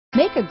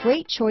Make a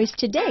great choice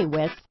today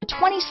with the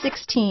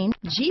 2016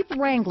 Jeep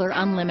Wrangler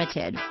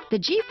Unlimited. The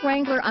Jeep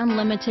Wrangler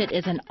Unlimited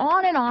is an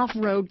on and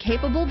off-road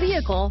capable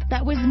vehicle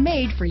that was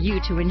made for you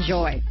to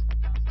enjoy.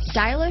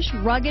 Stylish,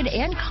 rugged,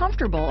 and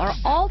comfortable are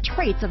all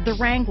traits of the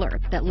Wrangler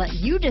that let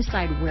you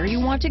decide where you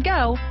want to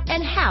go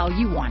and how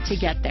you want to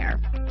get there.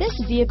 This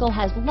vehicle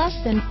has less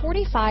than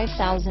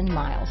 45,000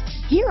 miles.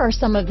 Here are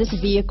some of this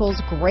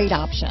vehicle's great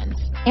options: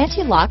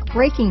 anti-lock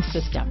braking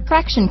system,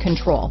 traction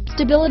control,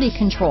 stability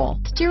control,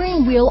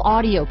 steering wheel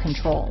audio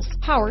controls,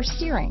 power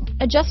steering,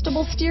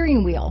 adjustable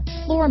steering wheel,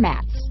 floor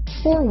mats,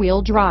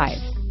 four-wheel drive,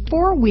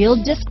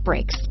 four-wheel disc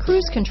brakes,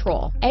 cruise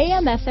control,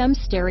 AM/FM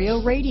stereo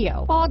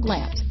radio, fog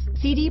lamps,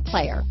 CD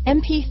player,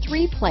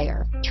 MP3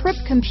 player, trip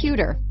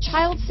computer,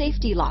 child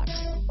safety locks,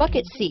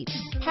 bucket seats,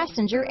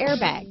 passenger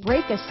airbag,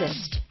 brake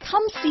assist.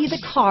 Come see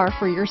the car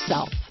for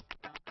yourself.